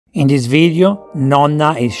In this video,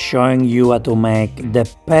 Nonna is showing you how to make the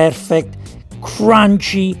perfect,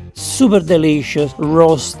 crunchy, super delicious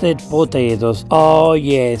roasted potatoes. Oh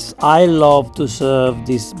yes, I love to serve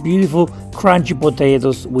these beautiful crunchy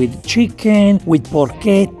potatoes with chicken, with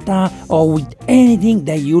porchetta, or with anything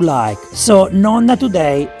that you like. So Nonna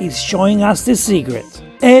today is showing us the secret,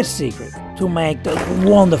 her secret, to make those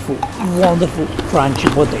wonderful, wonderful crunchy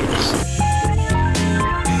potatoes.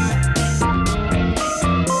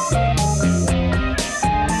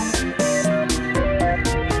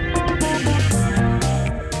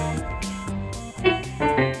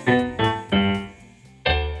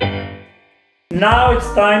 Now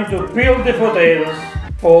it's time to peel the potatoes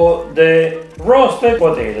for the roasted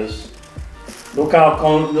potatoes. Look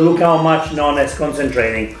how much Nonna is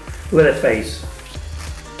concentrating. Look at the face.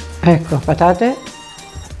 Ecco, patate,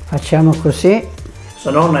 facciamo così. So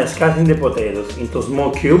Nonna is cutting the potatoes into small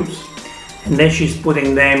cubes and then she's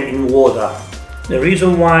putting them in water. The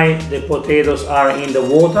reason why the potatoes are in the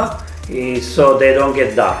water is so they don't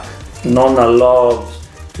get dark. Nonna loves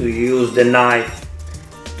to use the knife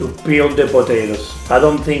to peel the potatoes. I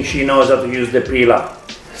don't think she knows how to use the peeler.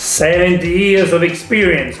 70 years of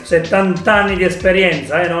experience, 70 anni di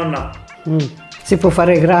esperienza, Nonna? Si può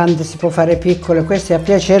fare grande, si può fare piccolo, questi a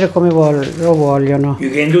piacere come lo vogliono. You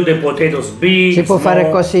can do the potatoes big, si può small. Fare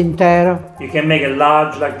così intero. You can make it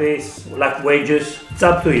large like this, like wedges. It's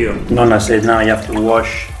up to you. Nonna said now you have to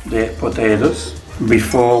wash the potatoes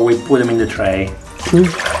before we put them in the tray.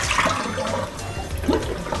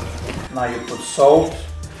 Now you put salt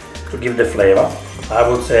to give the flavor. I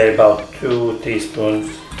would say about 2 teaspoons.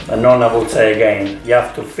 And Nonna would say again, you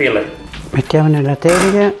have to fill it. Mettiamo nella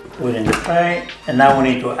teglia. Put it in the tray. And now we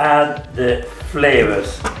need to add the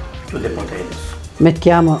flavors to the potatoes.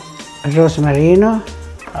 Mettiamo il rosmarino.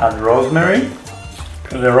 Add rosemary,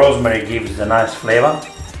 because the rosemary gives a nice flavor.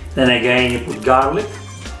 Then again you put garlic.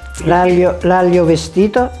 L'aglio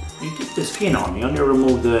vestito. You keep the skin on, you only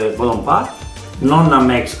remove the bottom part. Nonna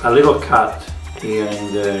makes a little cut here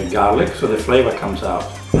in the garlic so the flavor comes out.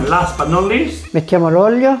 And last but not least, mettiamo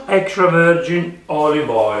l'olio. Extra virgin olive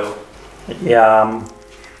oil. Yum.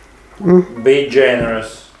 Be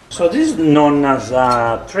generous. So this is Nonna's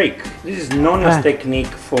trick. This is Nonna's technique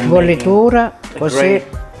for bollitura, making così great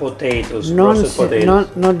potatoes, roasted potatoes.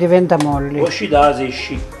 Non diventa molli. What she does is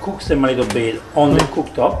she cooks them a little bit on the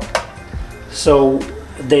cooktop so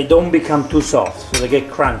they don't become too soft, so they get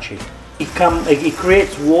crunchy. It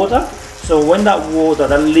creates water. So when that water,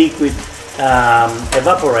 that liquid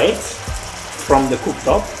evaporates from the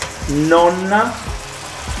cooktop, Nonna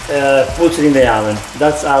puts it in the oven.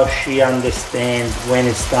 That's how she understands when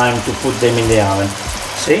it's time to put them in the oven.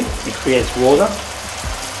 See, it creates water.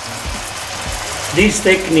 This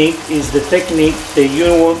technique is the technique that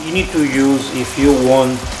you need to use if you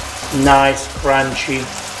want nice crunchy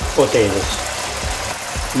potatoes.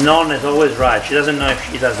 Nonna is always right. She doesn't know if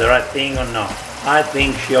she does the right thing or not. I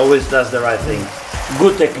think she always does the right thing.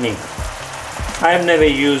 Good technique. I've never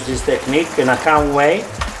used this technique and I can't wait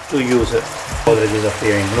to use it. Already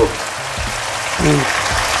disappearing, look.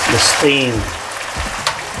 The steam.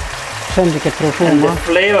 Senti che profumo. And the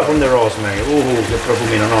flavor from the rosemary. Che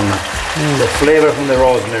profumino, Nonna. The flavor from the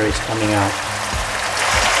rosemary is coming out.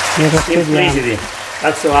 Simplicity.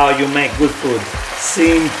 That's how you make good food.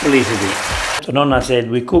 Simplicity. So Nonna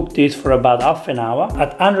said we cook this for about half an hour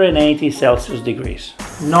at 180 Celsius degrees.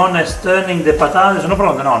 Nonna is turning the patate. Sono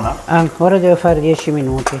pronte, Nonna? Ancora devo fare 10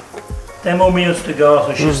 minuti. 10 more minutes to go,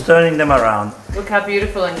 so she's turning them around. Look how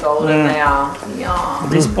beautiful and golden they are. Yum.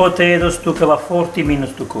 These potatoes took about 40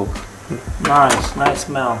 minutes to cook. Nice, nice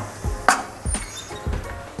smell.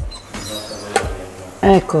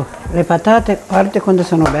 Ecco, le patate, guarda quando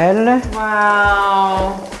sono belle.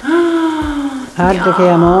 Wow. Guarda che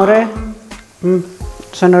amore.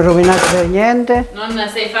 Sono rovinate per niente. Nonna,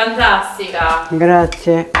 sei fantastica.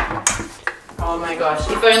 Grazie. Oh my gosh,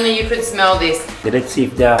 if only you could smell this. Let's see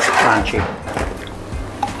if they are crunchy.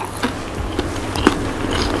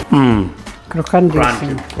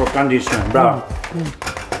 Croccantissimo. Croccantissimo, bravo.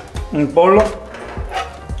 Il pollo?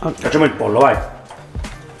 Facciamo il pollo, vai.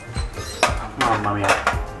 Mamma mia.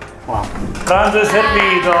 Wow. Pranzo è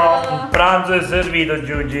servito. Pranzo è servito,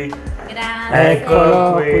 Giugi. Grazie.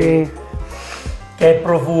 Eccolo qui. Che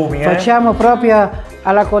profumi, Facciamo proprio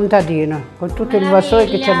alla contadina, con tutto il vassoio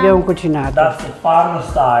che ci abbiamo cucinato. That's the farmer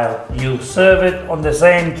style. You serve it on the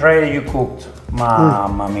same tray you cooked.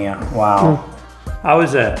 Mamma mia, wow. How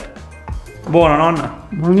is it? Buono, Nonna?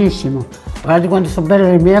 Buonissimo. Guarda quanto sono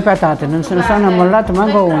belle le mie patate, non se ne sono ammollate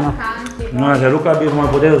manco una. Nonna, se look at beautiful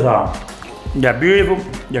potatoes are. They're beautiful,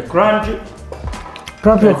 they're crunchy.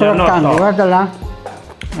 Proprio croccanti, guarda là.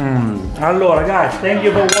 Allora, guys, thank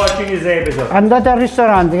you for watching this episode. Andate al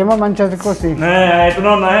ristorante che mo mangiate così.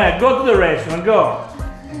 Nonna, go to the restaurant, go.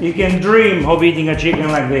 You can dream of eating a chicken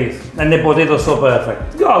like this, and the potato so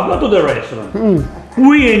perfect. Go to the restaurant.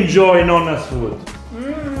 We enjoy Nonna's food.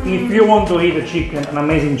 If you want to eat a chicken, an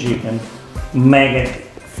amazing chicken, make it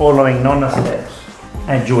following Nonna's steps.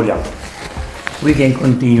 And Giulia, we can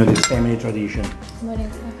continue this family tradition.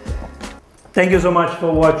 Thank you so much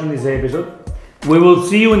for watching this episode. We will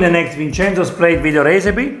see you in the next Vincenzo's Plate video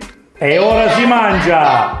recipe. E ora si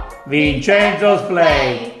mangia! Vincenzo's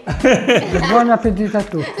Plate! Buon appetito a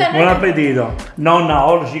tutti. Buon appetito! Nonna,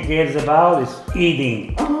 all she cares about is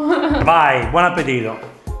eating. Vai, buon appetito!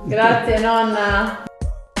 Grazie nonna.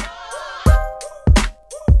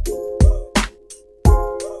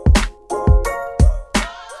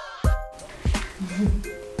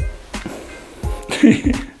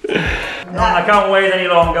 Nonna, I can't wait any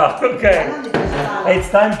longer. Okay. It's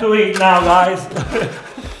time to eat now, guys.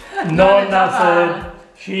 Nonna said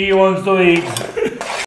she wants to eat.